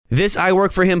This I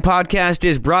Work For Him podcast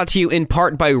is brought to you in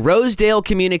part by Rosedale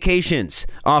Communications,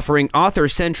 offering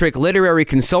author-centric literary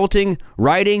consulting,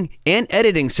 writing, and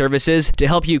editing services to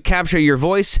help you capture your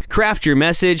voice, craft your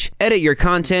message, edit your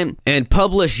content, and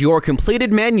publish your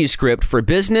completed manuscript for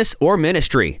business or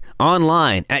ministry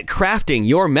online at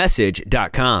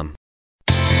craftingyourmessage.com.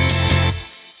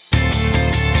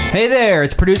 Hey there,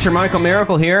 it's producer Michael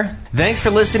Miracle here. Thanks for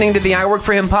listening to the I Work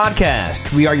For Him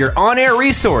podcast. We are your on-air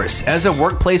resource as a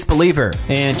workplace believer.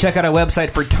 And check out our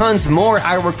website for tons more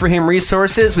I Work For Him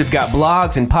resources. We've got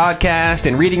blogs and podcasts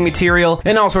and reading material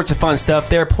and all sorts of fun stuff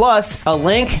there. Plus, a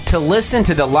link to listen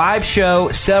to the live show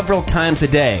several times a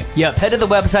day. Yep, head to the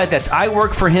website. That's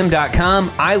iworkforhim.com.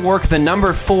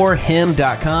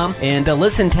 iwork4him.com. And the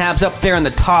listen tab's up there on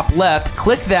the top left.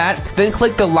 Click that, then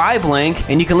click the live link,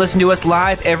 and you can listen to us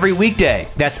live every weekday.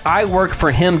 That's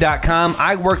iworkforhim.com.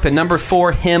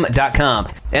 iwork4him.com.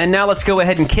 And now let's go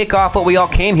ahead and kick off what we all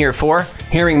came here for,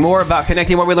 hearing more about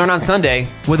connecting what we learn on Sunday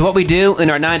with what we do in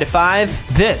our 9 to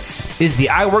 5. This is the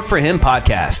I Work For Him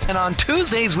podcast. And on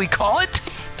Tuesdays, we call it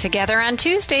Together on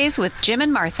Tuesdays with Jim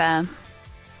and Martha.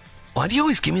 Why do you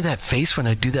always give me that face when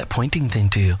I do that pointing thing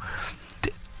to you?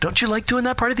 Don't you like doing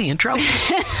that part of the intro?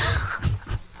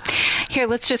 Here,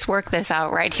 let's just work this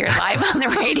out right here live on the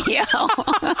radio.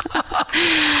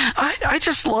 I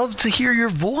just love to hear your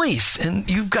voice, and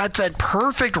you've got that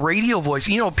perfect radio voice.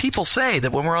 You know, people say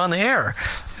that when we're on the air,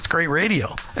 it's great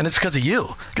radio, and it's because of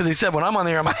you. Because they said when I'm on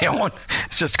the air on my own,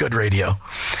 it's just good radio.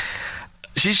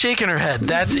 She's shaking her head.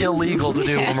 That's illegal to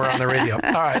do when we're on the radio.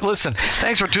 All right, listen,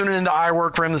 thanks for tuning into I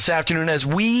Work For Him this afternoon as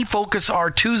we focus our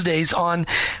Tuesdays on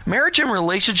marriage and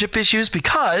relationship issues,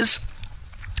 because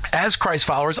as Christ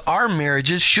followers, our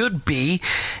marriages should be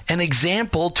an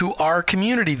example to our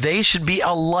community. They should be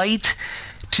a light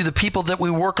to the people that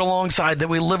we work alongside, that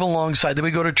we live alongside, that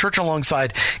we go to church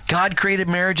alongside. God created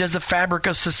marriage as a fabric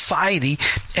of society,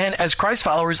 and as Christ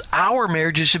followers, our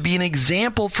marriages should be an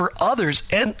example for others,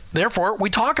 and therefore we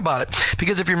talk about it.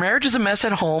 Because if your marriage is a mess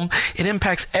at home, it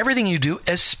impacts everything you do,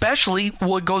 especially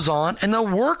what goes on in the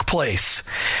workplace.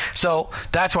 So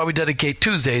that's why we dedicate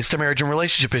Tuesdays to marriage and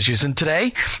relationship issues. And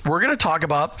today, we're going to talk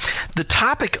about the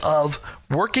topic of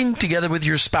working together with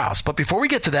your spouse. But before we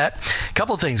get to that, a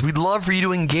couple of things. We'd love for you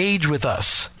to engage with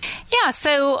us. Yeah,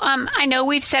 so I know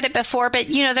we've said it before, but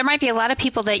there might be a lot of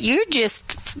people that you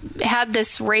just had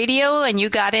this radio and you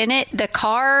got in it, the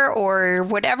car or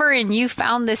whatever, and you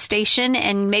found this station,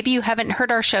 and maybe you haven't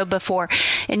heard our show before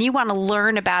and you want to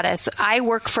learn about us. I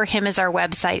Work For Him is our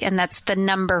website, and that's the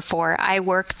number 4.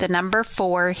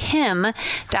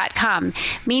 iwork4him.com,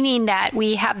 meaning that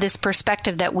we have this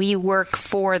perspective that we work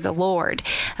for the Lord.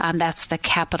 That's the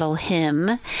capital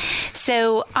Him.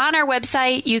 So on our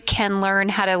website, you can learn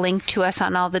how to link to us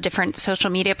on all the different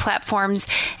social media platforms,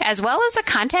 as well as a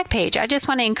contact page. I just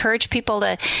want to encourage people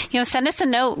to, send us a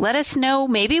note. Let us know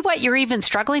maybe what you're even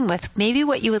struggling with, maybe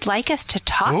what you would like us to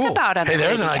talk about on the radio.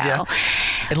 There's an idea.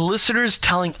 And listeners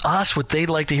telling us what they'd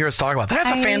like to hear us talk about.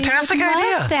 That's a fantastic idea.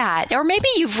 I love that. Or maybe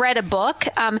you've read a book.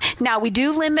 Now, we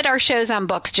do limit our shows on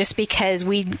books just because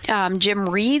Jim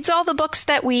reads all the books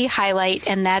that we highlight,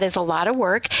 and that is a lot of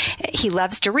work. He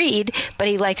loves to read, but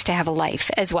he likes to have a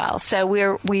life as well. So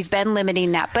we've been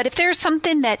limiting that. But if there's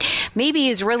something that maybe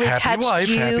has really touched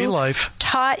you,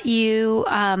 taught you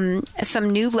some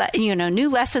new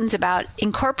lessons about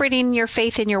incorporating your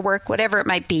faith in your work, whatever it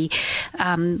might be,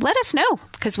 let us know,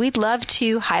 because we'd love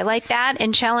to highlight that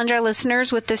and challenge our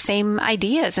listeners with the same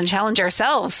ideas and challenge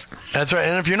ourselves. That's right.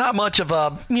 And if you're not much of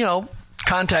a,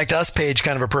 contact us page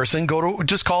kind of a person,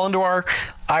 just call into our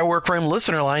I Work For Him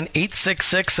listener line,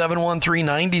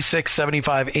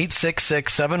 866-713-9675,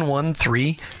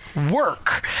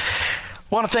 866-713-WORK.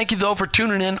 Want to thank you, though, for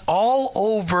tuning in all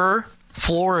over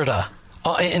Florida.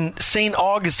 In St.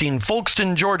 Augustine,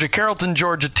 Folkston, Georgia, Carrollton,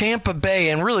 Georgia, Tampa Bay,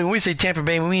 and really when we say Tampa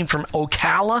Bay, we mean from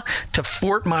Ocala to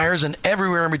Fort Myers and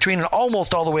everywhere in between, and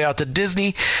almost all the way out to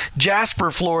Disney,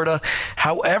 Jasper, Florida.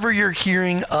 However you're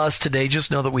hearing us today, just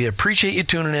know that we appreciate you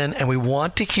tuning in, and we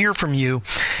want to hear from you.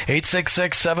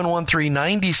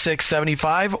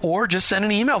 866-713-9675, or just send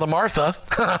an email to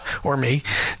Martha, or me,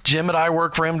 Jim at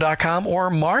iworkforhim.com,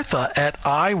 or Martha at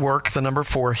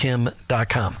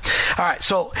iwork4him.com. All right,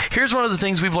 so here's one of the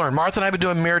things we've learned. Martha and I have been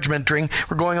doing marriage mentoring.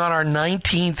 We're going on our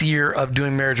 19th year of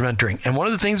doing marriage mentoring. And one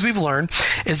of the things we've learned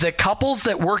is that couples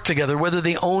that work together, whether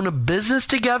they own a business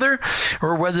together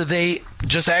or whether they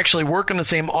just actually work in the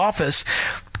same office,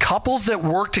 couples that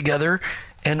work together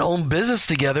and own business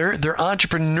together, they're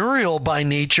entrepreneurial by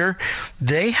nature,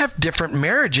 they have different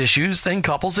marriage issues than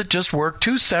couples that just work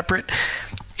two separate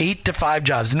 8-to-5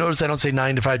 jobs. Notice I don't say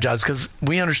 9-to-5 jobs because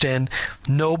we understand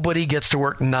nobody gets to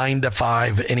work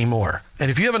 9-to-5 anymore.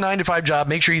 And if you have a 9-to-5 job,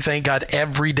 make sure you thank God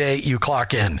every day you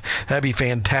clock in. That'd be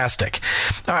fantastic.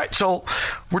 All right, so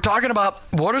we're talking about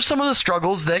what are some of the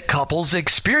struggles that couples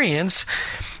experience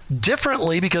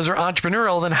differently because they're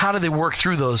entrepreneurial, then how do they work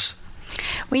through those?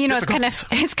 Well,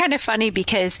 it's kind of funny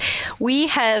because we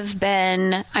have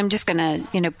been, I'm just going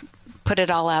to, put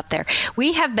it all out there.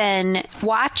 We have been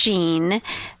watching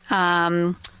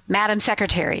Madam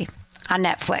Secretary on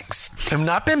Netflix. I've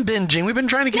not been binging. We've been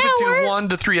trying to keep it to 1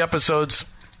 to 3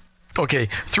 episodes. Okay,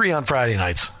 3 on Friday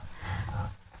nights.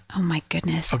 Oh, my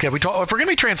goodness. Okay, if we're going to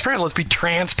be transparent, let's be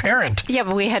transparent. Yeah,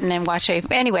 but we hadn't watched it.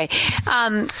 Anyway,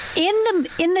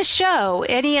 in the show,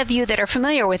 any of you that are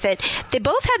familiar with it, they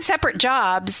both had separate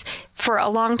jobs for a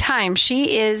long time.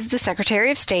 She is the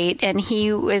Secretary of State, and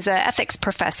he was an ethics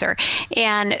professor.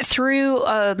 And through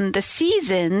the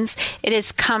seasons, it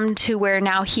has come to where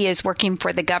now he is working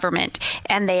for the government,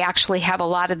 and they actually have a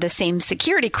lot of the same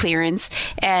security clearance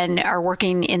and are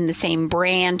working in the same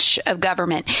branch of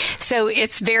government. So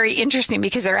it's very interesting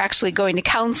because they're actually going to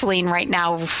counseling right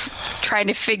now, trying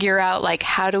to figure out, like,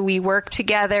 how do we work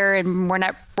together, and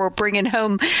we're bringing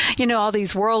home, all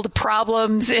these world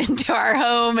problems into our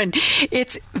home. And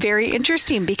it's very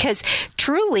interesting because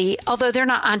truly, although they're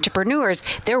not entrepreneurs,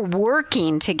 they're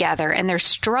working together and they're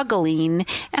struggling.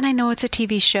 And I know it's a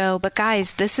TV show, but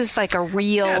guys, this is like a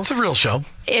real... Yeah, it's a real show.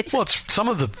 It's some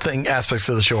of the aspects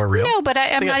of the show are real. No, but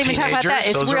I'm not even talking about that.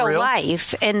 It's real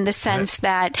life in the sense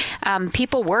that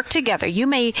people work together. You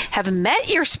may have met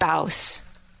your spouse,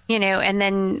 and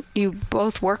then you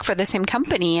both work for the same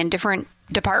company in different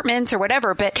departments or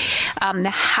whatever, but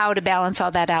how to balance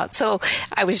all that out. So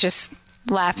I was just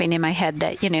laughing in my head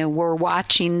that, we're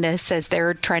watching this as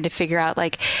they're trying to figure out,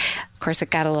 like, of course, it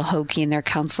got a little hokey in their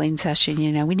counseling session.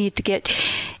 We need to get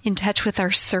in touch with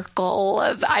our circle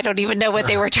of, I don't even know what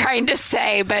they were trying to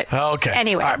say, but okay.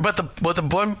 Anyway. All right, but the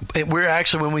point, we're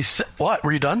actually, when we, what,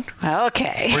 were you done?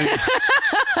 Okay.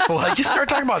 Well, you start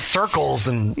talking about circles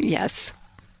and... Yes.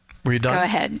 Were you done? Go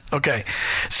ahead. Okay.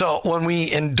 So when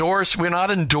we endorse, we're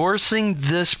not endorsing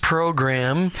this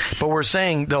program, but we're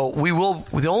saying, though,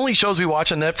 the only shows we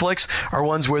watch on Netflix are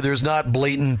ones where there's not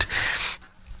blatant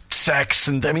sex.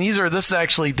 And I mean, this is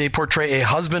actually, they portray a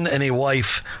husband and a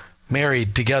wife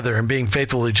married together and being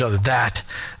faithful to each other. That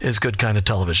is good kind of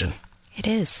television. It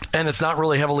is. And it's not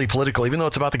really heavily political, even though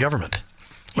it's about the government,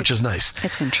 which is nice.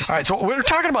 It's interesting. All right. So we're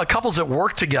talking about couples that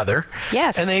work together.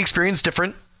 Yes. And they experience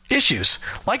different issues.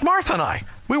 Like Martha and I.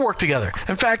 We work together.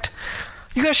 In fact,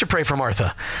 you guys should pray for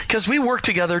Martha because we work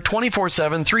together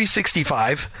 24/7,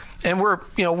 365. And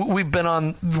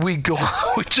we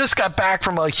just got back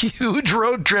from a huge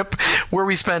road trip where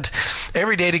we spent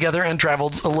every day together and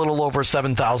traveled a little over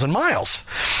 7,000 miles.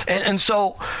 And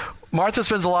so Martha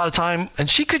spends a lot of time, and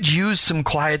she could use some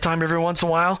quiet time every once in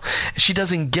a while. She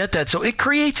doesn't get that. So it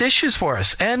creates issues for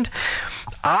us. And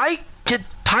I get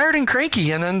tired and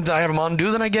cranky, and then I have a Mountain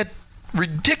Dew, then I get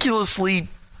ridiculously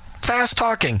fast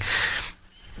talking.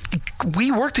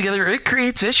 We work together, it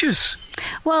creates issues.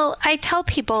 Well, I tell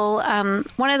people,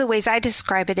 one of the ways I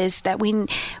describe it is that we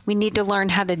need to learn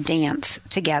how to dance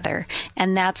together.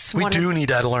 And that's we do need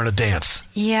to learn to dance.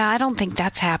 Yeah, I don't think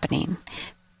that's happening.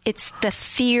 It's the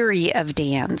theory of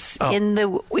dance in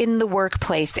the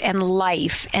workplace and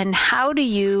life, and how do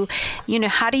you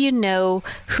know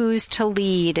who's to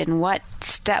lead and what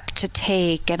step to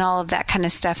take and all of that kind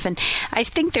of stuff. And I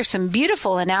think there's some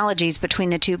beautiful analogies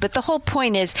between the two, but the whole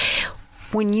point is,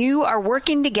 when you are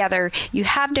working together, you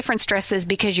have different stresses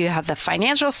because you have the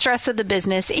financial stress of the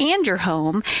business and your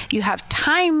home. You have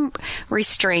time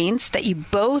restraints that you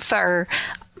both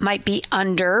might be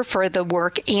under for the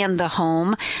work and the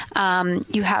home.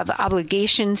 You have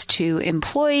obligations to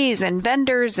employees and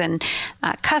vendors and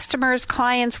customers,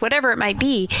 clients, whatever it might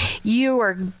be. You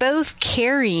are both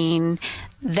carrying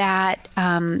that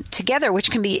together,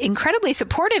 which can be incredibly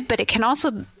supportive, but it can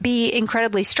also be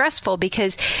incredibly stressful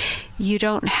because you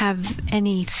don't have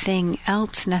anything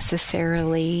else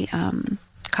necessarily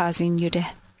causing you to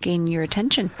gain your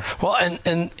attention. Well,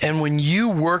 and when you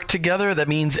work together, that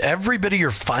means every bit of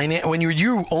your finance, when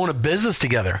you own a business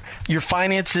together, your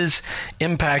finances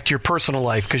impact your personal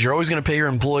life because you're always going to pay your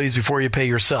employees before you pay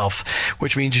yourself,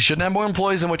 which means you shouldn't have more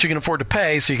employees than what you can afford to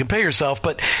pay so you can pay yourself.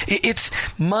 But it's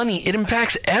money. It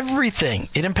impacts everything.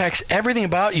 It impacts everything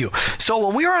about you. So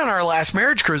when we were on our last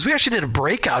marriage cruise, we actually did a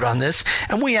breakout on this,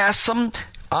 and we asked some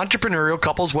entrepreneurial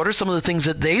couples, what are some of the things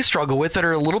that they struggle with that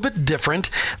are a little bit different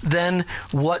than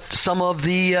what some of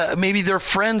the, maybe their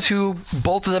friends who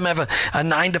both of them have a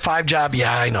 9-to-5 job.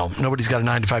 Yeah, I know. Nobody's got a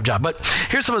 9-to-5 job. But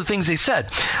here's some of the things they said.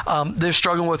 They're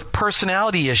struggling with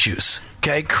personality issues,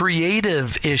 okay,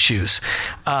 creative issues,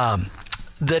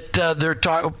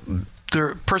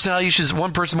 their personality issues.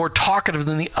 One person's more talkative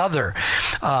than the other.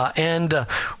 And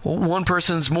one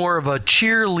person's more of a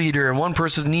cheerleader and one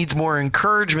person needs more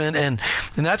encouragement. And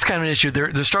that's kind of an issue.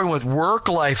 They're struggling with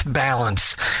work-life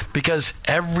balance because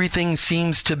everything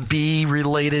seems to be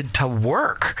related to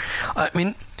work. I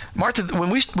mean, Martha,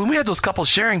 when we had those couples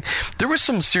sharing, there was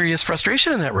some serious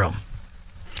frustration in that room.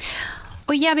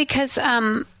 Well, yeah, because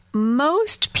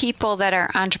most people that are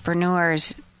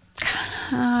entrepreneurs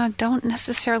don't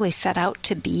necessarily set out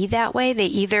to be that way. They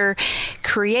either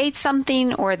create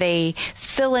something or they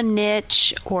fill a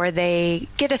niche or they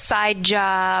get a side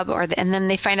job and then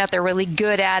they find out they're really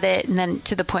good at it and then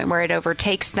to the point where it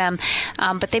overtakes them.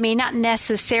 But they may not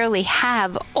necessarily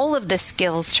have all of the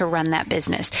skills to run that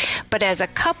business. But as a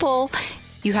couple,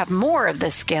 you have more of the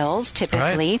skills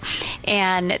typically, right,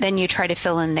 and then you try to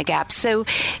fill in the gaps. So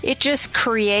it just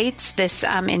creates this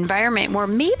environment where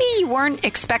maybe you weren't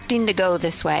expecting to go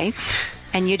this way,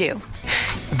 and you do.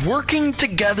 Working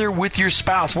together with your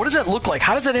spouse, what does that look like?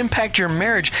 How does that impact your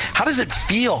marriage? How does it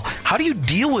feel? How do you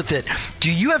deal with it?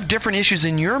 Do you have different issues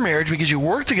in your marriage because you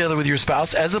work together with your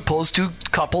spouse as opposed to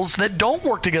couples that don't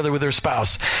work together with their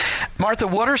spouse? Martha,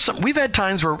 we've had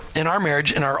times where in our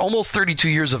marriage, in our almost 32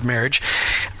 years of marriage,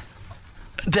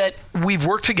 that we've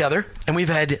worked together and we've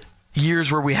had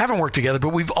years where we haven't worked together,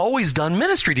 but we've always done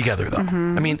ministry together, though.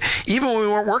 Mm-hmm. I mean, even when we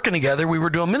weren't working together, we were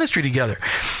doing ministry together.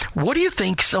 What do you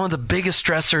think some of the biggest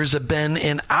stressors have been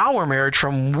in our marriage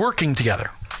from working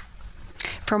together?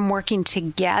 From working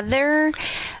together?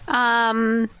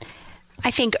 I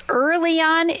think early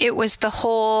on, it was the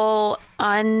whole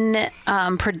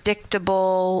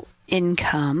unpredictable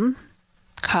income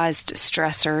caused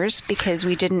stressors because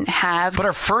we didn't have... But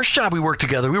our first job we worked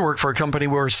together, we worked for a company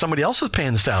where somebody else was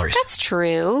paying the salaries. That's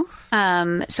true.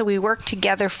 So we worked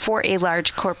together for a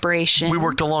large corporation. We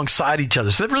worked alongside each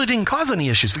other. So that really didn't cause any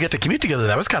issues. We got to commute together.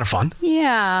 That was kind of fun.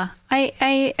 Yeah.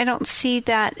 I don't see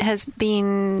that as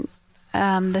being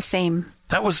the same.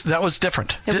 That was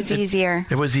different. It was easier.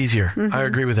 It was easier. Mm-hmm. I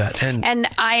agree with that. And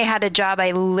I had a job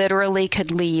I literally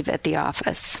could leave at the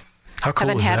office. How cool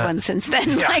was that? Haven't had one since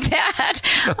then like that.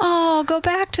 Oh, go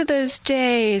back to those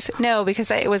days. No, because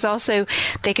it was also,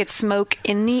 they could smoke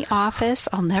in the office.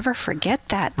 I'll never forget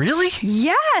that. Really?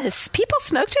 Yes. People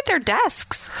smoked at their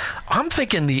desks. I'm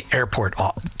thinking the airport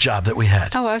job that we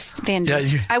had. Oh, I was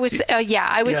fantastic. I was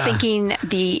thinking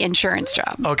the insurance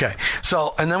job. Okay.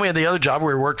 So, and then we had the other job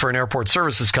where we worked for an airport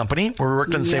services company where we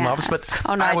worked in the same office, but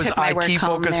I was took my IT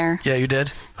focused. There. Yeah, you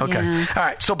did? Okay. Yeah. All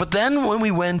right. So, but then when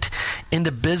we went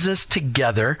into business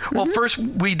together, well, first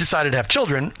we decided to have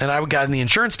children, and I got in the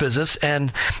insurance business,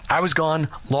 and I was gone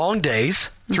long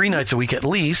days, 3 nights a week at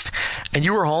least, and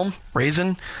you were home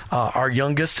raising our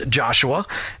youngest, Joshua,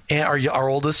 and our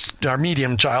oldest, our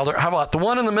medium child, or how about the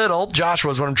one in the middle? Joshua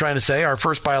is what I'm trying to say, our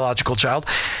first biological child.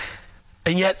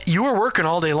 And yet you were working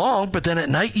all day long, but then at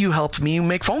night you helped me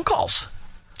make phone calls.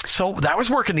 So that was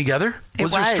working together.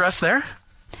 Was there stress there?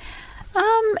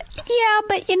 Yeah,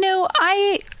 but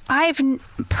I've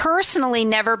personally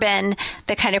never been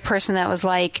the kind of person that was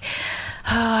like,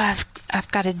 oh,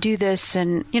 I've got to do this.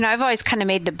 And, I've always kind of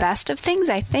made the best of things,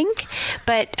 I think.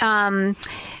 But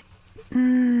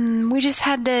we just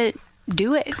had to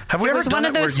do it. Have we it ever was done one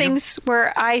of those things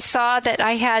where I saw that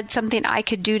I had something I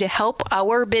could do to help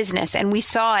our business. And we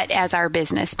saw it as our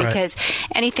business because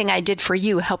anything I did for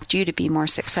you helped you to be more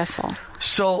successful.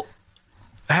 So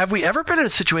have we ever been in a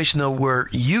situation, though, where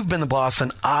you've been the boss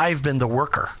and I've been the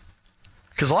worker?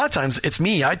 Because a lot of times it's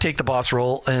me. I take the boss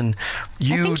role and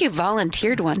you... I think you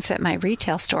volunteered once at my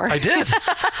retail store. I did.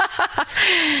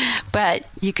 But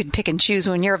you could pick and choose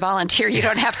when you're a volunteer. You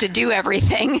don't have to do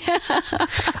everything.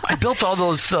 I built all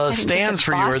those stands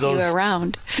for you. Or those you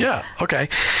around. Yeah. Okay.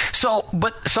 So,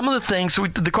 but some of the things,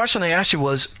 the question I asked you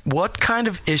was, what kind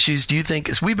of issues do you think,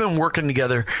 as we've been working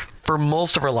together for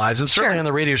most of our lives, and certainly on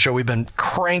the radio show, we've been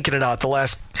cranking it out the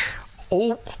last...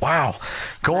 Oh, wow.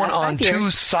 Going on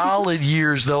 2 solid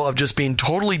years, though, of just being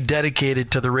totally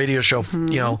dedicated to the radio show,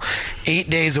 8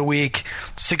 days a week,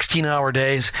 16-hour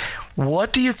days.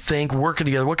 What do you think, working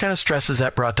together, what kind of stress has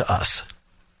that brought to us?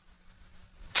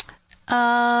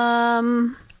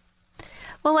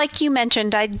 Well, like you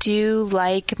mentioned, I do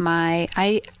like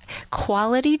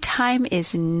quality time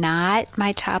is not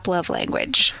my top love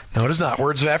language. No, it is not.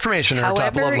 Words of affirmation are our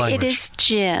top love language. However, it is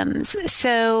Jim's.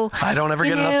 So I don't ever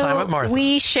get enough time with Martha.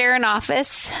 We share an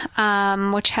office,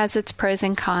 which has its pros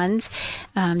and cons.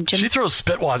 She throws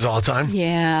spitwads all the time.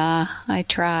 Yeah, I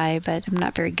try, but I'm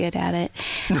not very good at it.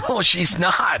 No, she's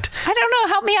not. I don't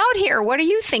know. Help me out here. What are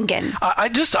you thinking? I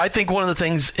think one of the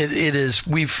things it is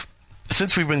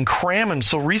since we've been cramming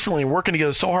so recently and working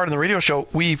together so hard on the radio show,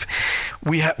 we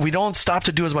don't stop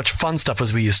to do as much fun stuff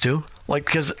as we used to,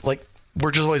 because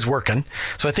we're just always working.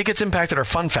 So I think it's impacted our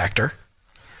fun factor.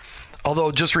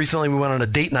 Although just recently we went on a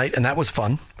date night and that was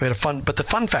fun. We had but the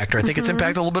fun factor, I think it's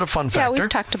impacted a little bit of fun factor. Yeah, we've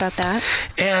talked about that.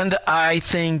 And I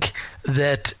think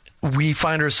that we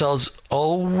find ourselves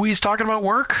always talking about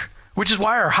work, which is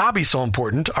why our hobby is so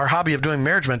important. Our hobby of doing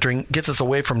marriage mentoring gets us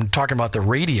away from talking about the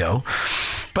radio.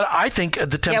 But I think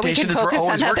the temptation is we're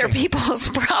always working. We can focus on other people's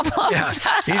problems.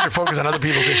 Yeah, you need to focus on other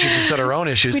people's issues instead of our own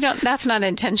issues. That's not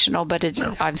intentional, but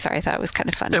I'm sorry, I thought it was kind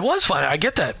of fun. It was fun. I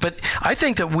get that. But I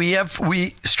think that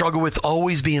we struggle with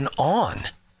always being on,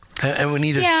 and we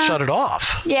need to shut it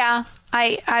off. Yeah,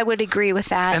 I would agree with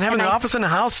that. And having an office in the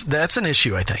house, that's an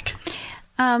issue, I think.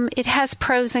 It has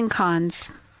pros and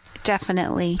cons.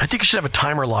 Definitely. I think you should have a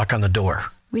timer lock on the door.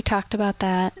 We talked about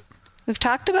that. We've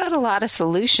talked about a lot of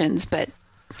solutions, but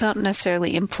don't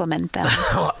necessarily implement them.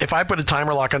 If I put a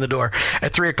timer lock on the door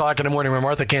at 3 o'clock in the morning when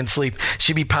Martha can't sleep,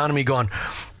 she'd be pounding me going,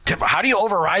 how do you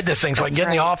override this thing so I can get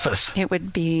in the office? It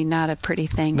would be not a pretty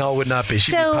thing. No, it would not be.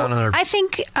 She'd be pounding her. I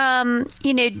think, I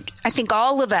think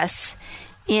all of us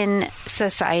in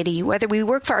society, whether we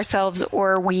work for ourselves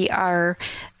or we are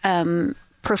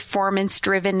performance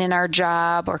driven in our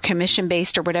job or commission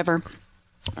based or whatever,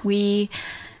 we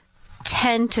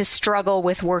tend to struggle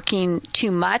with working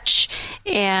too much.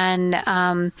 And,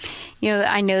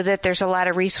 I know that there's a lot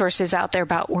of resources out there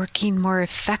about working more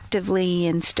effectively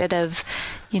instead of,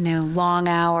 long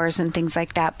hours and things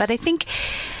like that. But I think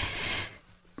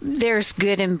there's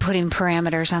good in putting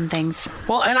parameters on things.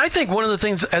 Well, and I think one of the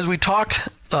things, as we talked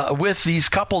with these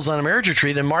couples on a marriage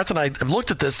retreat, and Martha and I have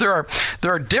looked at this, there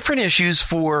are different issues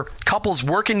for couples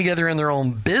working together in their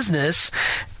own business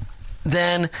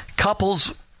than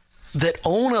couples that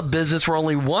own a business where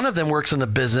only one of them works in the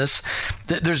business.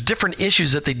 There's different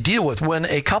issues that they deal with. When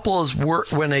a couple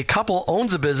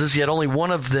owns a business, yet only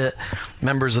one of the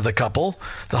members of the couple,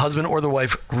 the husband or the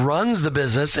wife, runs the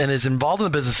business and is involved in the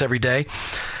business every day,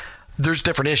 there's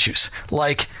different issues.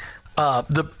 Like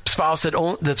the spouse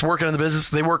that's working in the business,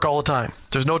 they work all the time.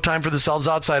 There's no time for themselves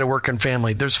outside of work and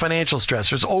family. There's financial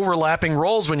stress. There's overlapping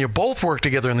roles when you both work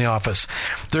together in the office.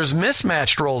 There's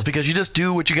mismatched roles because you just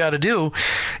do what you got to do.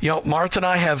 Martha and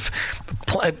I have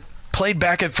played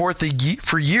back and forth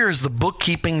for years the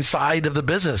bookkeeping side of the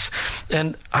business.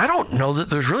 And I don't know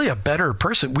that there's really a better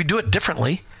person. We do it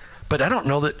differently, but I don't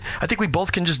know that. I think we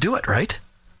both can just do it, right?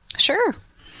 Sure.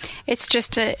 It's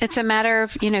just it's a matter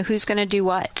of, who's going to do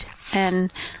what.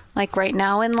 And like right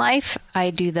now in life, I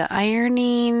do the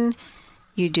ironing,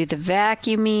 you do the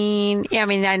vacuuming. Yeah, I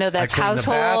mean, I know that's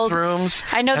household. The bathrooms.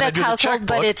 I know that's household,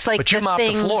 but it's like but you mop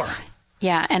things. The floor.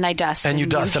 Yeah, and I dust. And you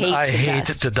dust, and I hate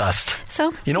to dust.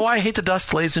 So you know why I hate to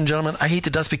dust, ladies and gentlemen? I hate to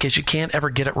dust because you can't ever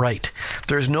get it right.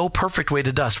 There's no perfect way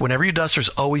to dust. Whenever you dust, there's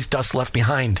always dust left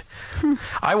behind.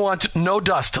 I want no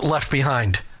dust left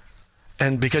behind.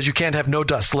 And because you can't have no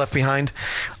dust left behind,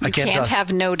 I can't dust. You can't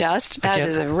have no dust? That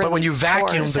is a really But when you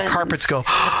vacuum, the carpets go,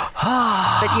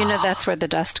 But that's where the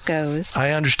dust goes.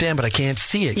 I understand, but I can't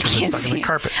see it because it's stuck in the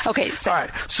carpet. Okay, so. All right.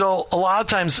 So a lot of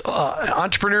times,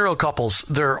 entrepreneurial couples,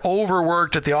 they're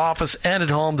overworked at the office and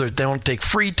at home. They don't take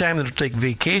free time. They don't take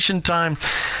vacation time.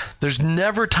 There's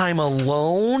never time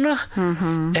alone.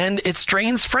 Mm-hmm. And it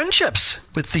strains friendships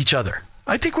with each other.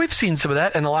 I think we've seen some of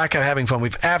that, and the lack of having fun.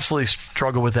 We've absolutely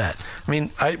struggled with that. I mean,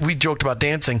 we joked about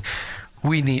dancing.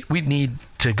 We need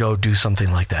to go do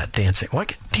something like that. Dancing.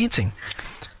 What? Dancing.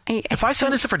 If I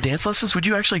signed us up for dance lessons, would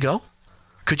you actually go?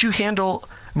 Could you handle?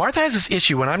 Martha has this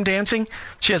issue. When I'm dancing,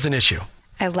 she has an issue.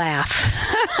 I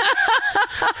laugh.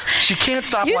 She can't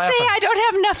stop laughing. You say I don't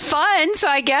have enough fun, so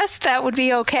I guess that would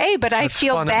be okay, but I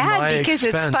feel bad because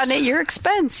it's fun at your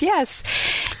expense. Yes.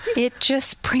 It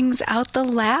just brings out the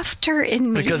laughter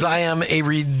in me. Because I am a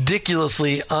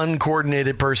ridiculously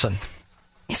uncoordinated person.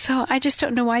 So I just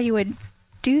don't know why you would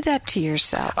do that to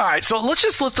yourself. All right, so let's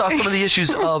just list off some of the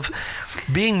issues of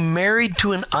being married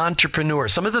to an entrepreneur.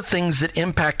 Some of the things that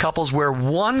impact couples where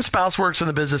one spouse works in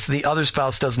the business and the other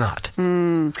spouse does not.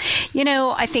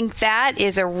 I think that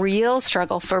is a real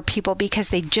struggle for people because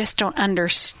they just don't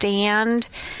understand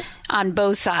on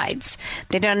both sides.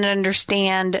 They don't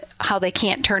understand how they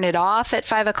can't turn it off at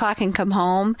 5 o'clock and come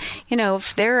home.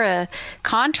 If they're a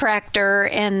contractor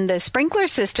and the sprinkler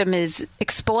system is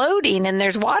exploding and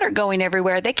there's water going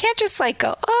everywhere, they can't just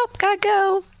go, oh, gotta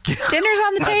go. Dinner's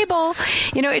on the table.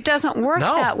 It doesn't work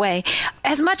that way.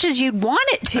 As much as you'd want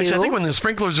it to. Actually, I think when the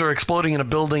sprinklers are exploding in a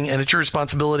building and it's your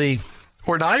responsibility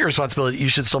or not your responsibility, you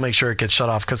should still make sure it gets shut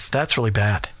off because that's really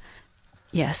bad.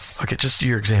 Yes. Okay, just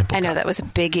your example. I know that was a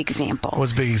big example. It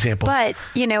was a big example. But,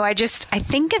 I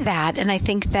think of that, and I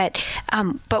think that,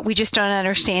 but we just don't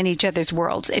understand each other's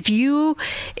worlds. If you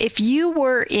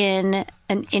were in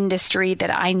an industry that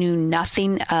I knew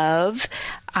nothing of,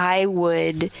 I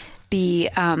would be,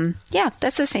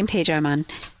 that's the same page I'm on.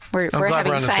 We're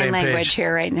having sign language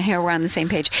here right now. We're on the same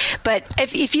page. But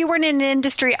if you were in an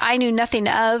industry I knew nothing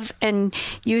of and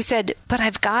you said, but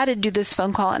I've got to do this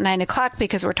phone call at 9 o'clock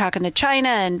because we're talking to China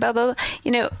and blah, blah,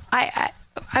 blah,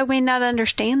 I may not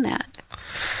understand that.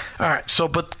 All right. So,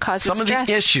 but some of the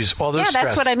issues. Well, there's stress.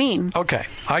 That's what I mean. Okay.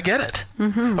 I get it.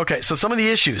 Mm-hmm. Okay. So some of the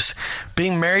issues,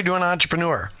 being married to an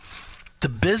entrepreneur, the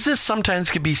business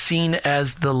sometimes can be seen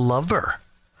as the lover.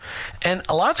 And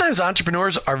a lot of times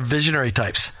entrepreneurs are visionary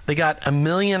types. They got a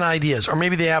million ideas, or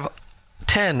maybe they have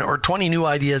 10 or 20 new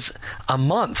ideas a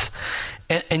month.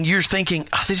 And you're thinking,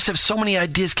 they just have so many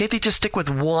ideas. Can't they just stick with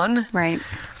one? Right.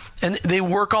 And they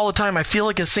work all the time. I feel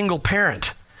like a single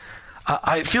parent.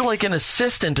 I feel like an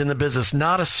assistant in the business,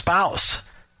 not a spouse.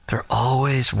 They're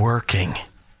always working.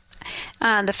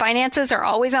 The finances are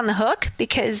always on the hook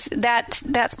because that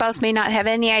spouse may not have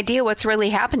any idea what's really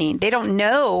happening. They don't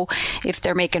know if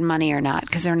they're making money or not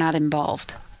because they're not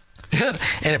involved. And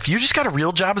if you just got a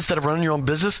real job instead of running your own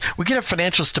business, we can have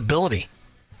financial stability.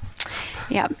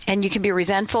 Yeah, and you can be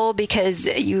resentful because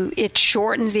it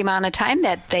shortens the amount of time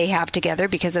that they have together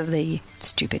because of the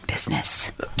stupid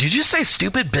business. Did you say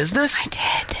stupid business?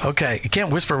 I did. Okay, you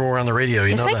can't whisper when we're on the radio.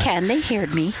 Yes, I can. They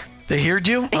heard me. They heard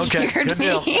you? Okay, good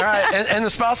deal. All right, and the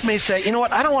spouse may say, you know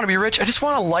what, I don't want to be rich. I just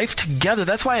want a life together.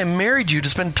 That's why I married you, to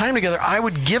spend time together. I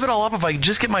would give it all up if I could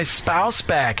just get my spouse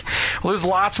back. Well, there's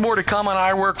lots more to come on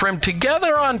I Work For Him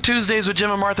Together on Tuesdays with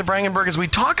Jim and Martha Brangenberg as we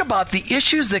talk about the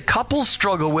issues that couples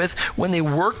struggle with when they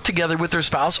work together with their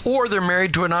spouse or they're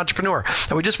married to an entrepreneur.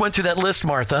 And we just went through that list,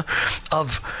 Martha,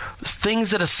 of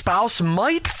things that a spouse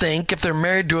might think if they're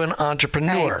married to an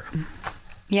entrepreneur. Right.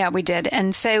 Yeah, we did.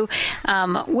 And so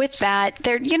with that,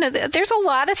 there's a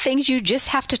lot of things you just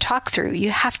have to talk through. You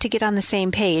have to get on the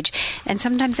same page. And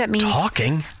sometimes that means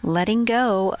letting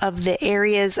go of the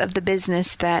areas of the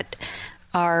business that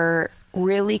are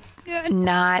really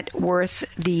not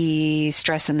worth the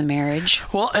stress in the marriage.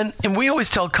 Well, and we always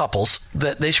tell couples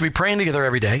that they should be praying together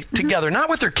every day, together, not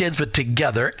with their kids, but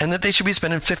together, and that they should be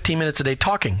spending 15 minutes a day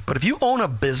talking. But if you own a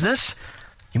business,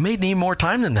 you may need more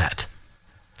time than that.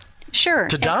 Sure.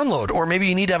 To download, or maybe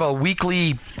you need to have a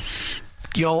weekly,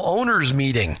 owners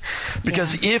meeting,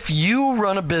 because if you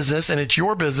run a business and it's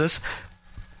your business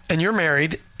and you're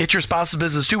married, it's your spouse's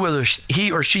business too, whether he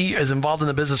or she is involved in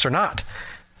the business or not.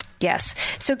 Yes.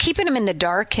 So keeping them in the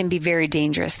dark can be very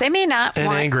dangerous. They may not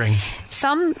and angering.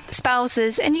 Some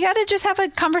spouses, and you got to just have a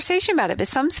conversation about it, but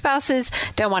some spouses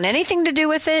don't want anything to do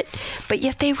with it, but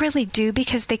yet they really do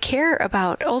because they care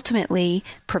about ultimately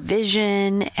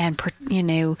provision and,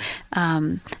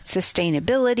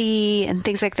 sustainability and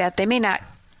things like that. They may not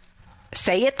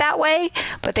say it that way,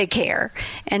 but they care.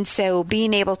 And so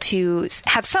being able to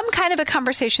have some kind of a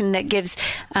conversation that gives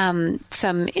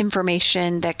some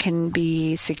information that can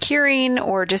be securing,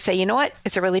 or just say, you know what,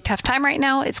 it's a really tough time right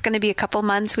now. It's going to be a couple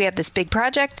months. We have this big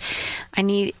project.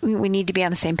 We need to be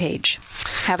on the same page.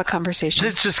 Have a conversation.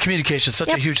 It's just communication, such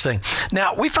a huge thing.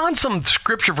 Now, we found some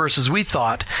scripture verses we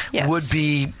thought would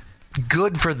be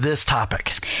good for this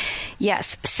topic.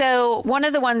 Yes. So one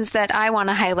of the ones that I want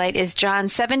to highlight is John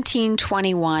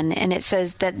 17:21, and it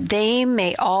says that they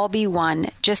may all be one,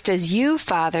 just as you,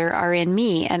 Father, are in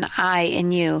me and I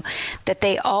in you, that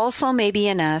they also may be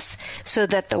in us, so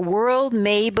that the world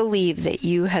may believe that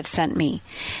you have sent me.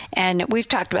 And we've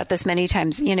talked about this many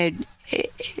times,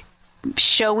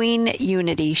 showing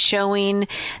unity, showing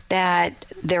that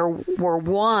there were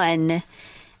one,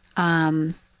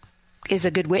 is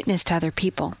a good witness to other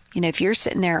people. If you're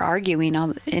sitting there arguing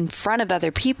in front of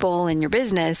other people in your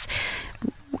business,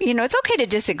 it's okay to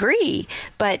disagree,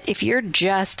 but if you're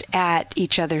just at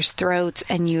each other's throats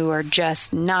and you are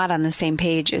just not on the same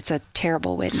page, it's a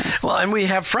terrible witness. Well, and we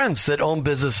have friends that own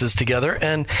businesses together,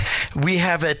 and we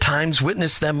have at times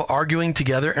witnessed them arguing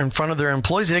together in front of their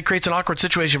employees, and it creates an awkward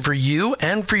situation for you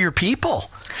and for your people.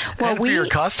 Well, and for your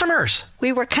customers.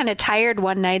 We were kind of tired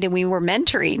one night and we were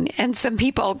mentoring, and some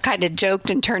people kind of joked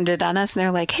and turned it on us, and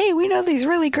they're like, hey, we know these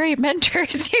really great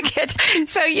mentors you get.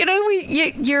 So,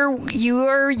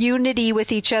 your unity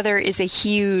with each other is a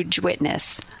huge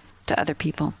witness to other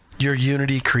people. Your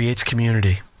unity creates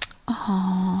community.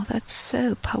 Oh, that's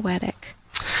so poetic.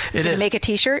 It is. Make a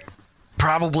T-shirt?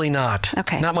 Probably not.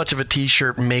 Okay. Not much of a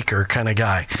T-shirt maker kind of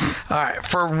guy. All right.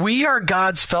 For we are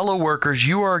God's fellow workers.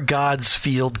 You are God's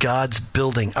field, God's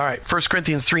building. All right. 1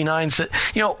 Corinthians 3:9 said,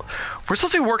 we're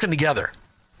supposed to be working together.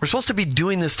 We're supposed to be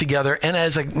doing this together. And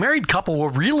as a married couple, we're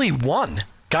really one.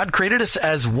 God created us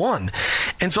as one.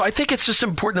 And so I think it's just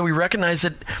important that we recognize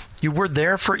that we're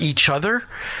there for each other.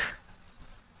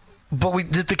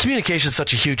 But the communication is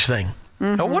such a huge thing.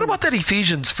 Mm-hmm. Now, what about that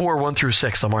Ephesians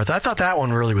 4:1-6, though, Martha? I thought that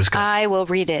one really was good. I will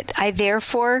read it. I,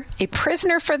 therefore, a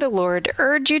prisoner for the Lord,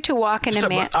 urge you to walk in a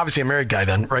manner... Obviously a married guy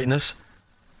then, writing this?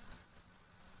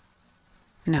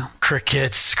 No.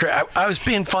 Crickets. I was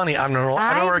being funny. I don't know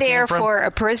where it came from. Therefore,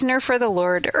 a prisoner for the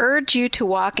Lord, urge you to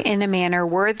walk in a manner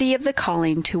worthy of the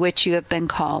calling to which you have been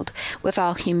called, with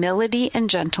all humility and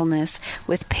gentleness,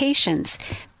 with patience,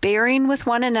 bearing with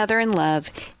one another in love,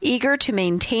 eager to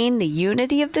maintain the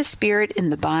unity of the Spirit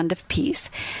in the bond of peace.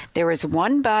 There is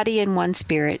one body and one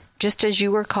Spirit, just as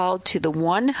you were called to the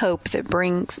one hope that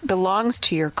belongs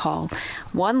to your call,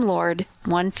 one Lord,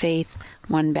 one faith,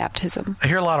 one baptism. I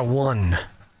hear a lot of one.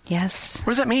 Yes. What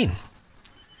does that mean?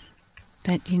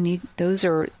 That you need, there's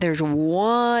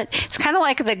one. It's kind of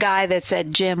like the guy that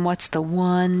said, Jim, what's the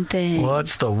one thing?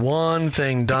 What's the one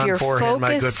thing, Don Forehand,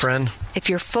 my good friend? If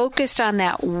you're focused on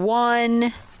that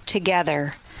one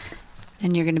together,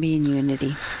 then you're going to be in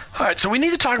unity. All right, so we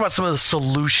need to talk about some of the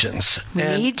solutions. We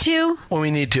need to? Well, we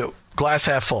need to. Glass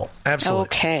half full. Absolutely.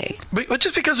 Okay. But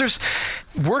just because there's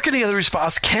working together with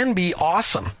spouse can be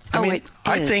awesome. I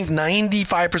think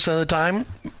 95% of the time,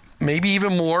 maybe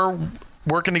even more,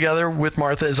 working together with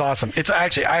Martha is awesome. It's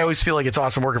actually, I always feel like it's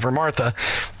awesome working for Martha.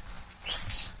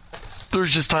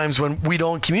 There's just times when we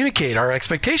don't communicate our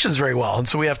expectations very well, and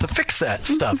so we have to fix that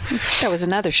stuff. That was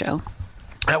another show.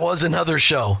 That was another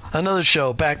show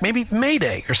back, maybe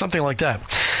Mayday or something like that.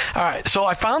 All right, so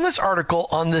I found this article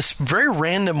on this very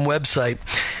random website.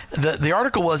 The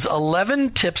article was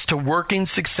 11 tips to working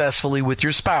successfully with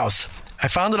your spouse. I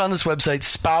found it on this website,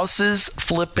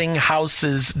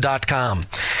 spousesflippinghouses.com.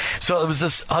 So it was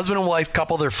this husband and wife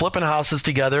couple. They're flipping houses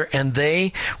together, and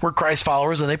they were Christ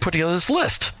followers, and they put together this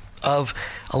list of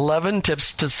 11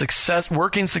 tips to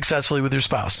working successfully with your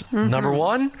spouse. Mm-hmm. Number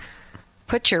 1,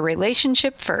 put your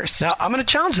relationship first. Now, I'm going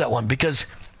to challenge that one,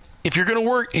 because if you're going to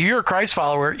work, if you're a Christ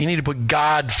follower, you need to put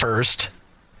God first,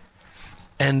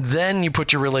 and then you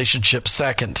put your relationship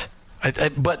second.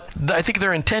 But I think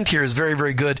their intent here is very,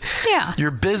 very good. Yeah. Your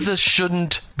business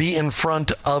shouldn't be in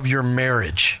front of your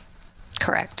marriage.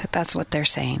 Correct. That's what they're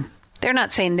saying. They're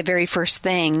not saying the very first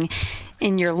thing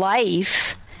in your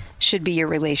life should be your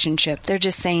relationship. They're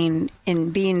just saying in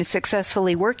being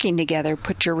successfully working together,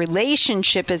 put your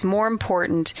relationship as more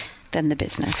important than the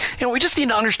business. We just need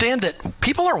to understand that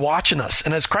people are watching us.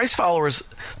 And as Christ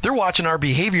followers, they're watching our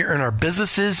behavior in our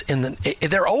businesses, and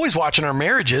they're always watching our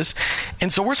marriages.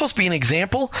 And so we're supposed to be an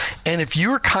example. And if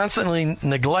you're constantly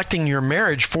neglecting your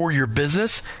marriage for your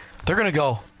business, they're going to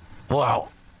go, wow,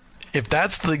 if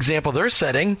that's the example they're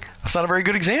setting, that's not a very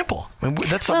good example.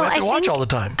 That's something I have to watch all the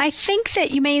time. I think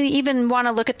that you may even want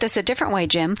to look at this a different way,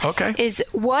 Jim. Okay. Is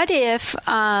what if...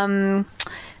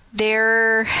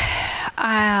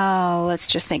 let's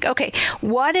just think. Okay,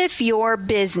 what if your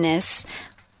business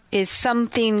is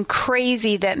something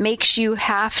crazy that makes you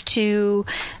have to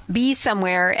be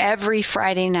somewhere every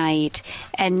Friday night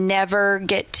and never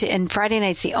get to, and Friday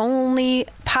night's the only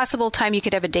possible time you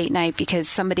could have a date night because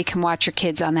somebody can watch your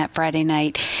kids on that Friday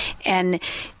night, and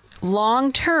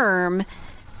long term,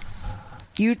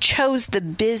 you chose the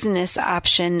business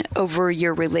option over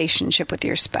your relationship with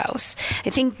your spouse. I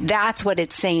think that's what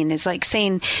it's saying, is like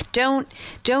saying, don't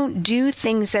do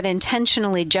things that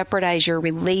intentionally jeopardize your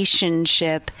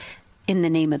relationship in the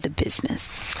name of the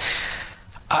business.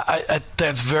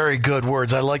 That's very good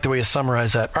words. I like the way you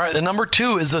summarize that. All right, the number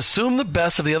 2 is assume the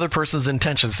best of the other person's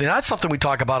intentions. See, that's something we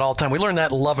talk about all the time. We learned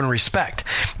that in Love and Respect.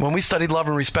 When we studied Love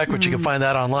and Respect, which you can find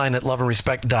that online at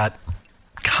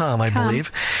loveandrespect.com, I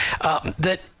believe,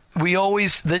 that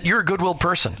you're a goodwill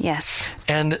person. Yes.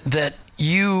 And that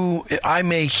I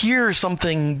may hear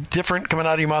something different coming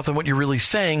out of your mouth than what you're really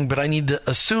saying, but I need to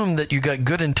assume that you got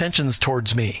good intentions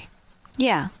towards me.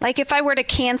 Yeah. Like if I were to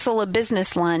cancel a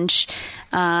business lunch,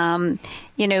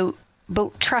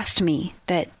 trust me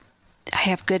that I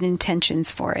have good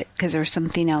intentions for it because there's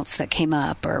something else that came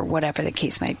up or whatever the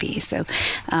case might be. So,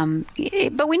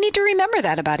 but we need to remember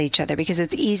that about each other because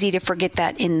it's easy to forget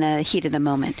that in the heat of the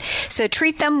moment. So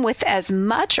treat them with as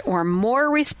much or more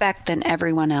respect than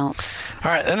everyone else.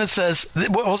 All right. Then it says,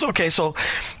 okay, so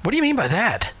what do you mean by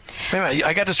that?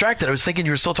 I got distracted. I was thinking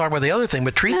you were still talking about the other thing,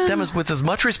 but treat them with as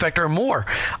much respect or more.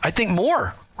 I think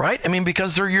more, right? I mean,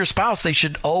 because they're your spouse, they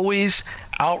should always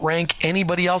outrank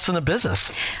anybody else in the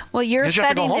business. Well, you have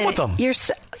to go home with them.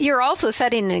 You're also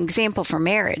setting an example for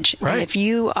marriage. Right. And if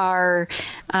you are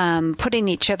putting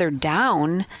each other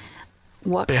down,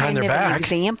 what behind kind of their an back,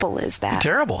 example is that?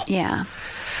 Terrible. Yeah.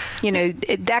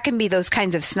 That can be those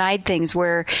kinds of snide things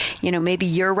where, maybe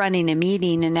you're running a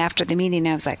meeting and after the meeting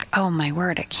I was like, oh my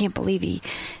word, I can't believe he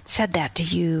said that to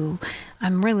you.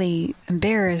 I'm really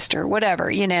embarrassed or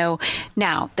whatever,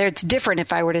 Now, it's different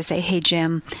if I were to say, hey,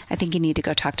 Jim, I think you need to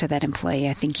go talk to that employee.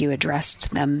 I think you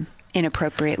addressed them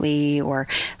inappropriately or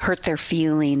hurt their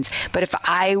feelings. But if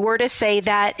I were to say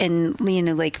that and,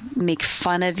 make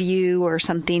fun of you or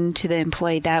something to the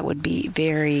employee, that would be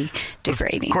very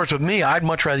degrading. Of course, with me, I'd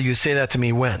much rather you say that to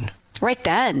me when? Right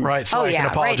then. Right, so I can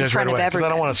apologize right away because I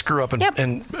don't want to screw up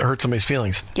and hurt somebody's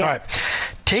feelings. Yep. All right.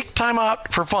 Take time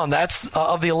out for fun. That's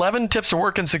of the 11 tips to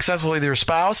working successfully with your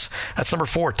spouse. That's number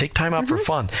 4. Take time out for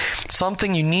fun.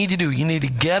 Something you need to do. You need to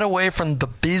get away from the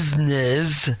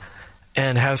business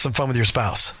and have some fun with your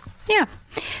spouse. Yeah.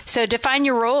 So define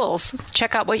your roles.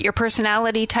 Check out what your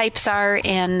personality types are,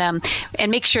 and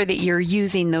make sure that you're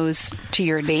using those to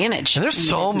your advantage. And there's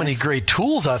so many great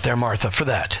tools out there, Martha, for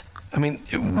that. I mean,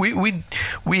 we've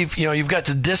you've got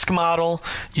the DISC model,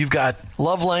 you've got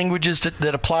love languages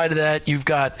that apply to that, you've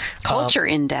got Culture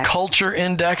Index. Culture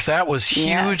Index, that was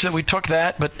huge that we took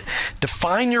that. But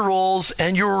define your roles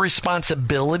and your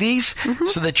responsibilities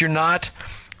so that you're not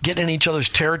getting in each other's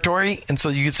territory. And so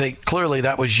you could say, clearly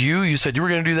that was you. You said you were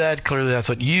going to do that. Clearly that's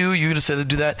what you said to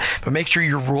do that. But make sure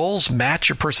your roles match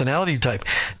your personality type.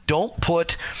 Don't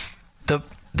put the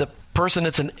person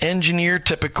that's an engineer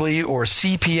typically or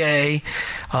CPA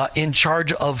in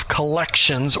charge of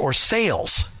collections or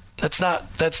sales. They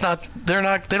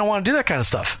don't want to do that kind of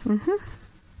stuff.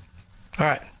 All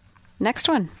right. Next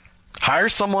one. Hire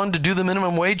someone to do the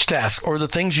minimum wage tasks or the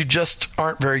things you just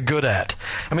aren't very good at.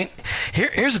 I mean,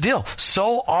 here's the deal.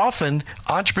 So often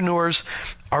entrepreneurs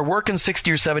are working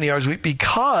 60 or 70 hours a week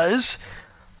because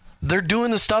they're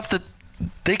doing the stuff that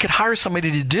they could hire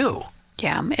somebody to do.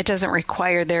 Yeah, it doesn't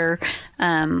require their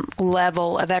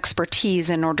level of expertise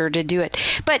in order to do it.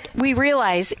 But we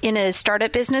realize in a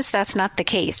startup business, that's not the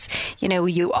case.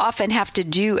 You often have to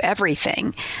do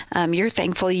everything. You're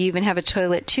thankful you even have a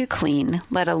toilet to clean,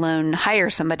 let alone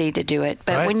hire somebody to do it.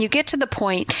 But when you get to the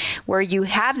point where you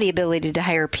have the ability to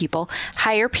hire people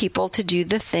to do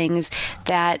the things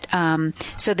that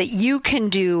so that you can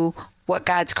do what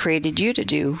God's created you to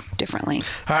do differently.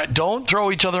 All right. Don't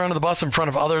throw each other under the bus in front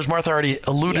of others. Martha already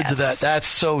alluded to that. That's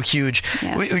so huge.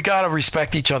 Yes. We got to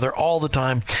respect each other all the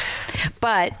time.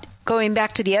 But going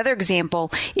back to the other example,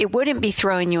 it wouldn't be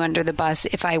throwing you under the bus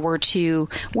if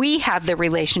we have the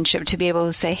relationship to be able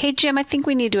to say, hey, Jim, I think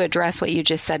we need to address what you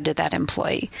just said to that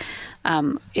employee.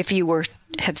 If you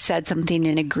have said something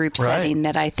in a group setting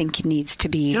that I think needs to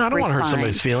be I don't refined. want to hurt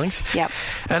somebody's feelings. Yep.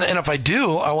 And if I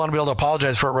do, I want to be able to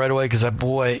apologize for it right away because,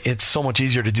 boy, it's so much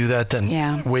easier to do that than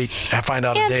wait and find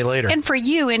out a day later. And for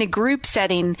you, in a group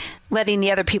setting, letting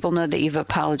the other people know that you've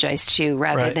apologized to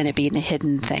rather than it being a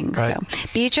hidden thing. Right. So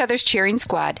be each other's cheering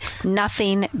squad.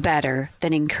 Nothing better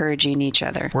than encouraging each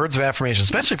other. Words of affirmation,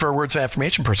 especially for a words of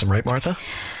affirmation person, right, Martha?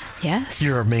 Yes.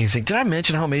 You're amazing. Did I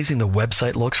mention how amazing the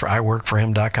website looks for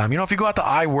iworkforhim.com? If you go out to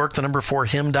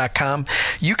iwork4him.com,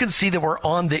 you can see that we're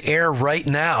on the air right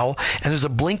now, and there's a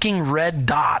blinking red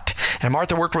dot. And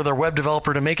Martha worked with our web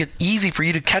developer to make it easy for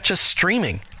you to catch us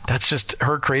streaming. That's just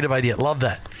her creative idea. Love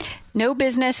that. No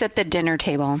business at the dinner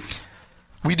table.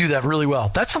 We do that really well.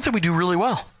 That's something we do really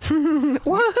well.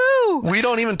 Woohoo! We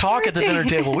don't even talk at the dinner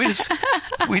table. We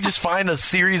just find a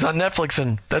series on Netflix,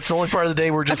 and that's the only part of the day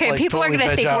we're just people totally are going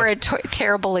to think out. we're a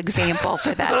terrible example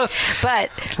for that. But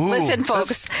listen,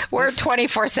 folks, we're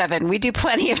 24/7. We do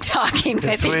plenty of talking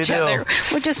with each other.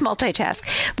 We just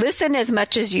multitask. Listen as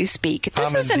much as you speak.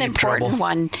 This is an important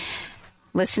one.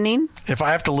 Listening. If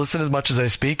I have to listen as much as I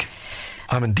speak,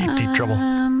 I'm in deep trouble.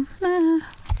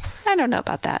 I don't know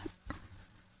about that.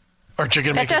 Aren't you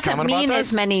going to make a That comment doesn't about mean that?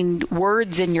 as many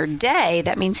words in your day.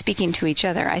 That means speaking to each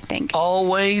other, I think.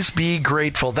 Always be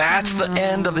grateful. That's the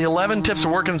end of the 11 tips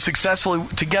of working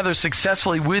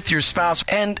successfully with your spouse.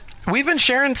 And we've been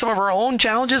sharing some of our own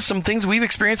challenges, some things we've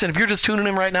experienced. And if you're just tuning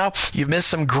in right now, you've missed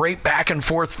some great back and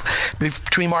forth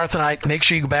between Martha and I. Make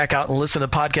sure you go back out and listen to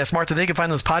the podcast. Martha, they can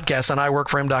find those podcasts on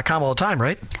iworkforhim.com all the time,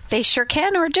 right? They sure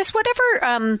can, or just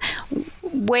whatever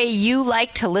way you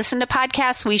like to listen to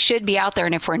podcasts. We should be out there.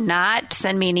 And if we're not,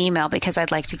 send me an email because I'd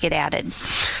like to get added.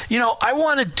 You know, I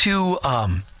wanted to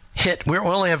we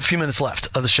only have a few minutes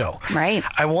left of the show. Right.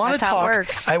 I want That's to talk. How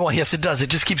it works. Yes, it does. It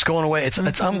just keeps going away.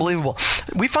 It's unbelievable.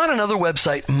 We found another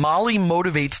website,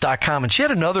 mollymotivates.com, and she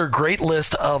had another great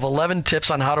list of 11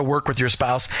 tips on how to work with your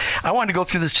spouse. I wanted to go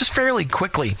through this just fairly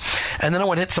quickly, and then I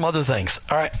want to hit some other things.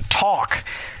 All right, talk.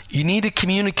 You need to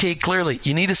communicate clearly.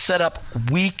 You need to set up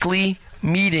weekly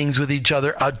meetings with each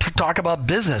other to talk about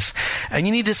business, and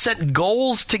you need to set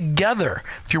goals together.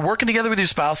 If you're working together with your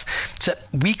spouse, set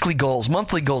weekly goals,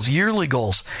 monthly goals, yearly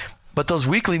goals. But those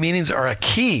weekly meetings are a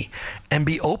key, and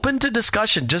be open to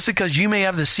discussion. Just because you may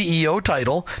have the CEO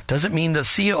title doesn't mean the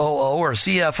COO or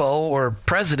CFO or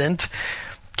president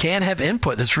can't have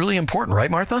input. It's really important,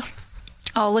 right, Martha?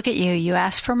 Oh, look at you. You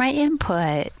asked for my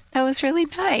input. That was really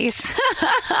nice.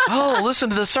 Oh, listen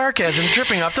to the sarcasm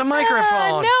dripping off the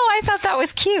microphone. No, I thought that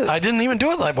was cute. I didn't even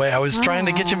do it that way. I was trying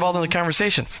to get you involved in the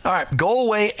conversation. All right, go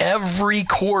away every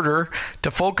quarter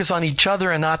to focus on each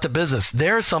other and not the business.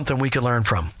 There's something we could learn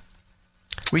from.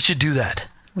 We should do that.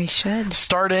 We should.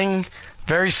 Starting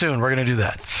very soon, we're going to do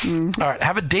that. All right,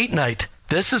 have a date night.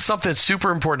 This is something that's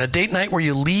super important. A date night where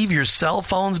you leave your cell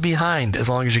phones behind as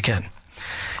long as you can.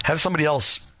 Have somebody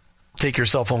else take your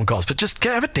cell phone calls, but just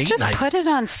have a date night. Just put it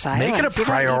on silence. Make it a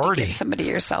priority. You don't need to give somebody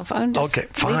your cell phone. Just okay,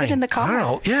 fine. leave it in the car. I don't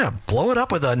know. Yeah, blow it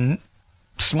up with a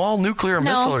small nuclear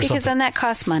missile or because something. then that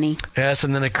costs money. Yes,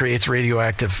 and then it creates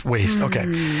radioactive waste. Okay.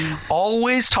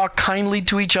 Always talk kindly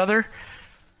to each other,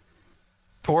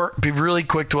 or be really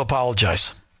quick to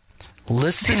apologize.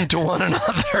 Listen to one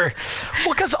another.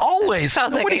 Well, because always.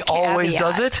 Sounds like nobody a always caveat.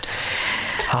 does it.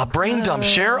 Brain dump.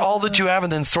 Share all that you have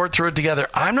and then sort through it together.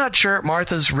 I'm not sure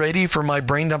Martha's ready for my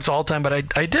brain dumps all the time,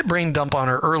 but I did brain dump on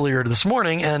her earlier this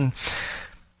morning, and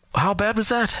how bad was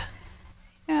that?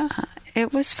 Yeah,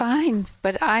 it was fine.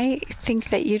 But I think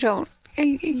that you don't.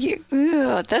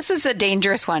 This is a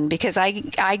dangerous one because I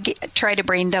try to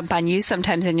brain dump on you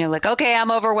sometimes, and you're like, okay,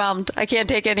 I'm overwhelmed. I can't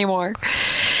take any more.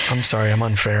 I'm sorry, I'm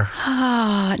unfair.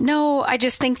 No, I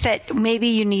just think that maybe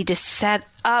you need to set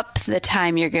up the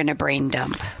time you're going to brain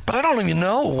dump. But I don't even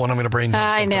know when I'm going to brain dump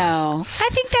I sometimes. know. I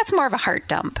think that's more of a heart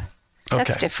dump.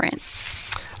 That's Okay. different.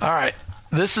 All right.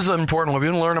 This is an important one.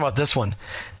 We've been learning about this one.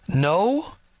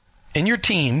 Know in your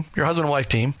team, your husband and wife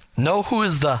team, know who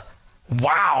is the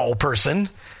wow person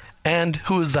and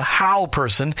who is the how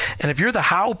person. And if you're the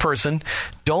how person,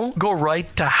 don't go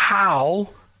right to how.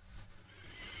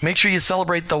 Make sure you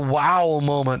celebrate the wow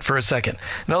moment for a second.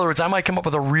 In other words, I might come up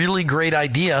with a really great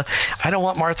idea. I don't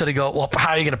want Martha to go, well,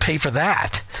 how are you going to pay for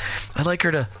that? I'd like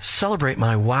her to celebrate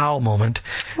my wow moment.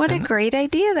 What a great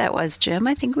idea that was, Jim.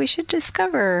 I think we should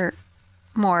discover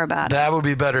more about it. That would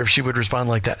be better if she would respond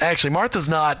like that. Actually, Martha's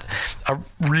not a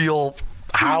real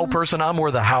how person. I'm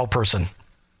more the how person.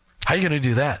 How are you going to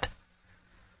do that?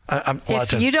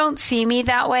 If you don't see me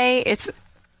that way, it's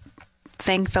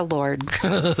thank the Lord.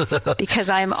 because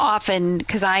I am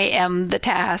the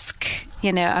task.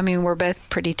 You know, I mean, we're both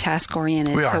pretty task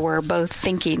oriented. So we're both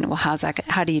thinking, well, how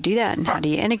do you do that? And how do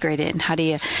you integrate it? And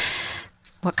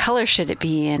what color should it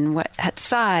be? And what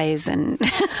size? And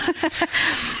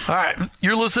all right.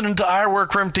 You're listening to I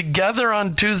Work For Him together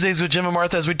on Tuesdays with Jim and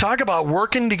Martha as we talk about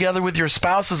working together with your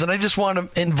spouses. And I just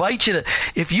want to invite you to,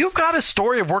 if you've got a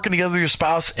story of working together with your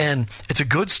spouse and it's a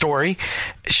good story,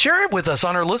 share it with us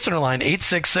on our listener line,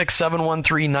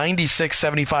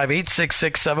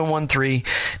 866-713-9675,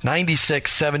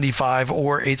 866-713-9675,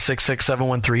 or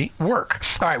 866-713-WORK.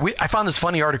 All right. I found this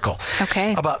funny article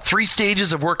about 3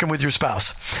 stages of working with your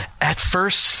spouse. At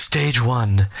first, stage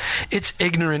 1, it's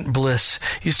ignorant bliss.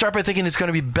 You start by thinking it's going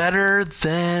to be better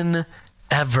than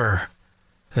ever.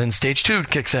 Then stage 2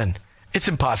 kicks in. It's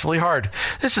impossibly hard.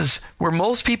 This is where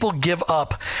most people give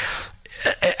up.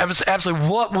 Absolutely,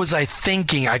 what was I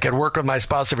thinking? I could work with my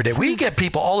spouse every day. We get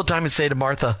people all the time who say to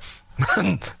Martha,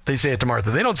 they say it to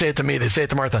Martha. They don't say it to me. They say it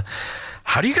to Martha.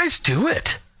 How do you guys do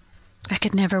it? I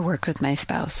could never work with my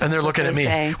spouse. And they're looking at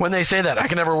me. When they say that, I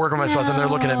can never work with my spouse, and they're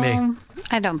looking at me.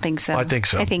 I don't think so. I think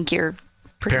so. I think you're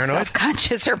pretty paranoid?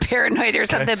 Self-conscious or paranoid or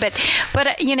something. But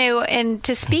you know, and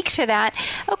to speak to that,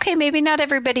 okay, maybe not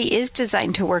everybody is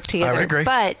designed to work together. I would agree.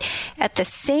 But at the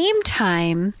same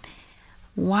time,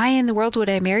 why in the world would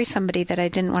I marry somebody that I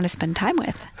didn't want to spend time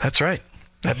with? That's right.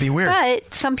 That'd be weird.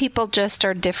 But some people just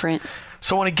are different.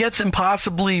 So when it gets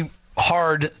impossibly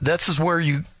hard, this is where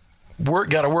you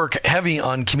got to work heavy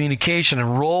on communication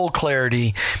and role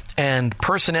clarity and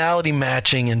personality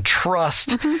matching and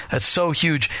trust. That's so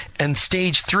huge. And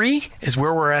stage 3 is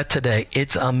where we're at today.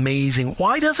 It's amazing.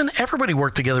 Why doesn't everybody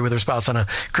work together with their spouse on a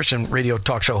Christian radio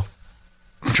talk show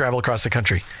and travel across the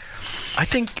country? I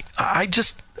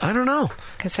don't know.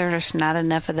 Because there's not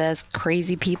enough of those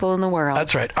crazy people in the world.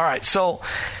 That's right. All right. So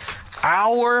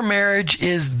our marriage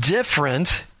is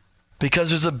different because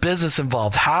there's a business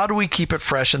involved. How do we keep it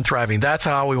fresh and thriving? That's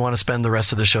how we want to spend the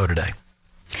rest of the show today.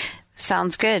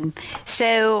 Sounds good.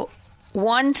 So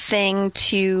one thing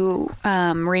to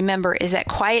remember is that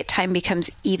quiet time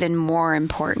becomes even more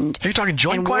important. Are you talking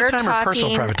joint quiet time or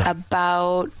personal private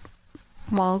time?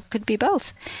 Well, could be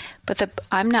both. But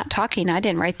I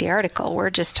didn't write the article. We're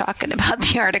just talking about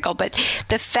the article. But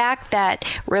the fact that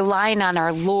relying on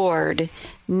our Lord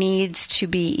needs to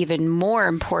be even more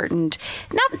important,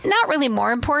 not really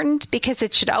more important, because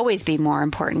it should always be more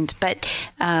important, but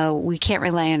we can't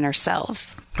rely on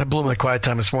ourselves. I blew my quiet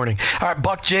time this morning. All right,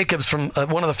 Buck Jacobs, from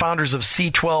one of the founders of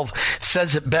C12,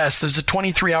 says it best. There's a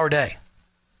 23-hour day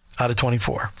out of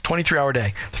 24. 23-hour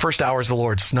day. The first hour is the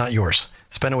Lord's, not yours.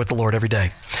 Spend it with the Lord every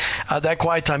day. That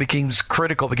quiet time becomes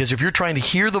critical because if you're trying to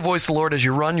hear the voice of the Lord as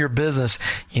you run your business,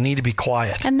 you need to be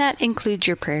quiet. And that includes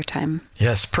your prayer time.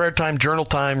 Yes, prayer time, journal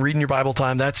time, reading your Bible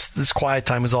time. This quiet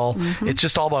time is all. It's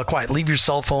just all about quiet. Leave your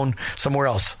cell phone somewhere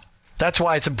else. That's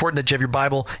why it's important that you have your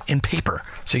Bible in paper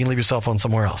so you can leave your cell phone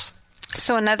somewhere else.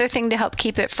 So another thing to help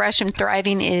keep it fresh and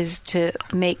thriving is to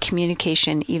make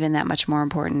communication even that much more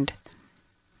important.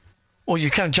 Well, you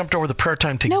kind of jumped over the prayer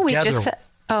time together. No, we just said...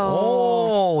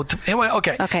 Anyway,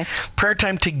 okay. Okay. Prayer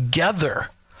time together.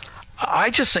 I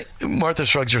just say, Martha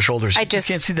shrugs her shoulders. You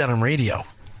can't see that on radio.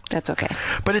 That's okay.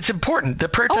 But it's important. The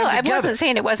prayer time together. I wasn't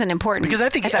saying it wasn't important. Because I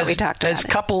think we talked about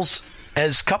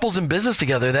as couples in business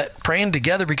together, that praying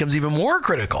together becomes even more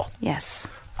critical. Yes.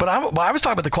 But I was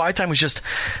talking about the quiet time was just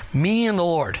me and the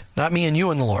Lord, not me and you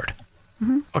and the Lord.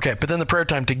 Okay, but then the prayer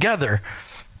time together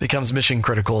becomes mission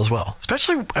critical as well.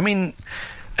 Especially,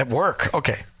 at work.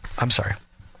 Okay, I'm sorry.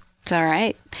 It's all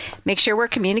right. Make sure we're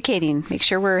communicating. Make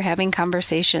sure we're having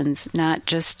conversations, not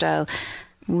just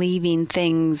leaving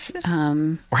things.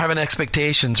 Or having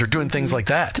expectations or doing things like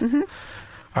that. All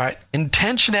right.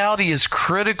 Intentionality is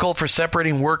critical for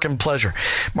separating work and pleasure.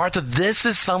 Martha, this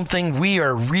is something we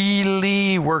are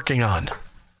really working on.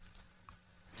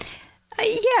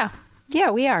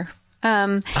 Yeah, we are.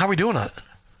 How are we doing on it?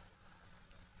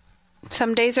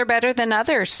 Some days are better than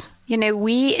others.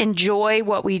 We enjoy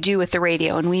what we do with the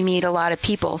radio and we meet a lot of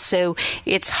people. So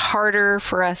it's harder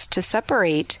for us to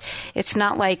separate. It's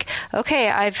not like, okay,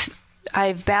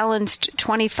 I've balanced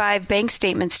 25 bank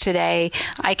statements today.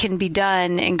 I can be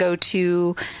done and go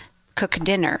to cook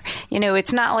dinner.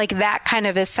 It's not like that kind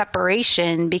of a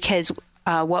separation because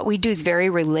what we do is very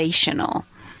relational.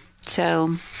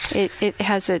 So it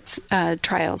has its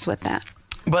trials with that.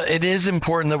 But it is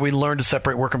important that we learn to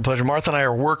separate work and pleasure. Martha and I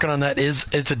are working on that.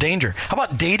 It's a danger. How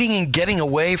about dating and getting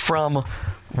away from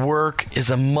work is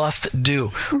a must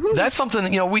do. That's something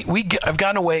that, I've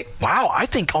gotten away, I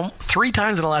think 3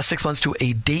 times in the last 6 months to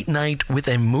a date night with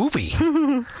a movie.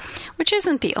 Which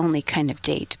isn't the only kind of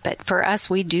date, but for us,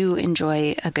 we do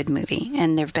enjoy a good movie,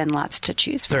 and there have been lots to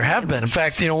choose from. There have been. In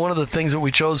fact, one of the things that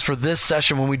we chose for this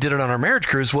session when we did it on our marriage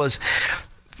cruise was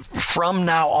From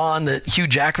Now On, the Hugh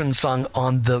Jackman song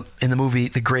in the movie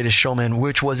The Greatest Showman,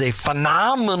 which was a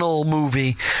phenomenal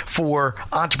movie for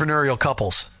entrepreneurial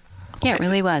couples. Yeah, it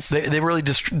really was. They really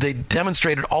they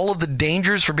demonstrated all of the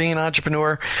dangers for being an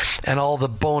entrepreneur and all the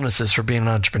bonuses for being an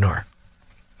entrepreneur.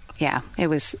 Yeah, it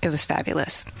was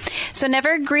fabulous. So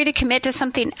never agree to commit to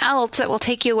something else that will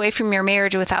take you away from your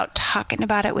marriage without talking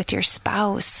about it with your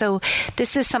spouse. So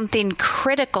this is something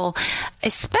critical,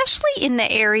 especially in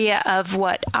the area of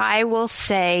what I will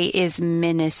say is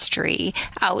ministry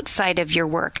outside of your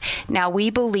work. Now, we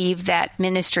believe that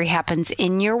ministry happens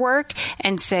in your work,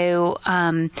 and so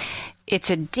it's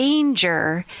a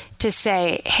danger to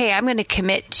say, hey, I'm going to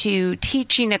commit to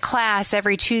teaching a class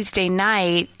every Tuesday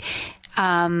night,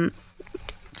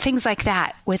 things like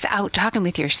that, without talking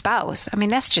with your spouse.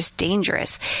 That's just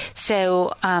dangerous.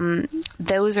 So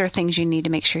those are things you need to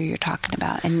make sure you're talking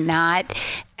about, and not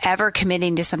ever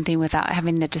committing to something without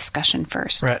having the discussion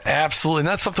first. Right, absolutely. And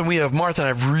that's something Martha and I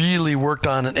have really worked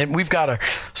on. And we've got a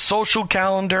social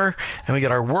calendar and we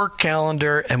got our work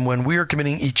calendar. And when we are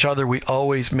committing each other, we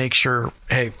always make sure,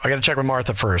 hey, I got to check with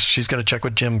Martha first. She's going to check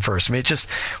with Jim first.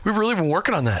 We've really been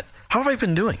working on that. How have I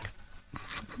been doing?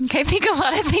 I think a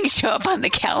lot of things show up on the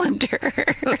calendar,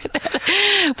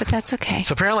 but that's okay.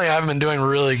 So apparently I haven't been doing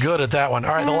really good at that one.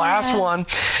 All right, the last one,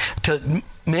 to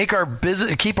make our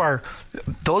business,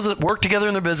 those that work together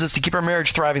in their business to keep our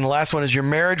marriage thriving. The last one is your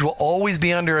marriage will always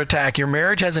be under attack. Your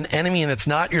marriage has an enemy, and it's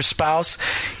not your spouse.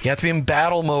 You have to be in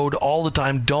battle mode all the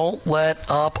time. Don't let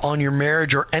up on your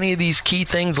marriage or any of these key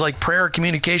things like prayer,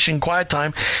 communication, quiet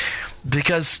time,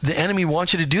 because the enemy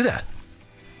wants you to do that.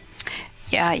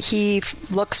 Yeah, he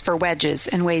looks for wedges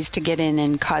and ways to get in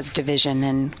and cause division,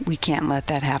 and we can't let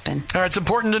that happen. All right, it's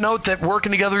important to note that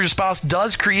working together with your spouse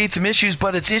does create some issues,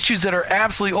 but it's issues that are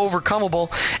absolutely overcomable,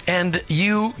 and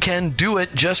you can do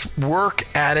it. Just work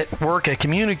at it, work at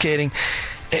communicating.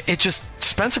 It just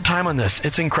spend some time on this.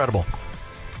 It's incredible.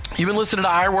 You've been listening to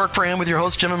I Work for Him with your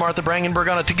hosts, Jim and Martha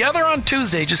Brangenberg, on it together on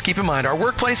Tuesday. Just keep in mind, our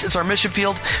workplace is our mission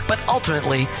field, but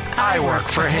ultimately, I work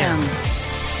for Him.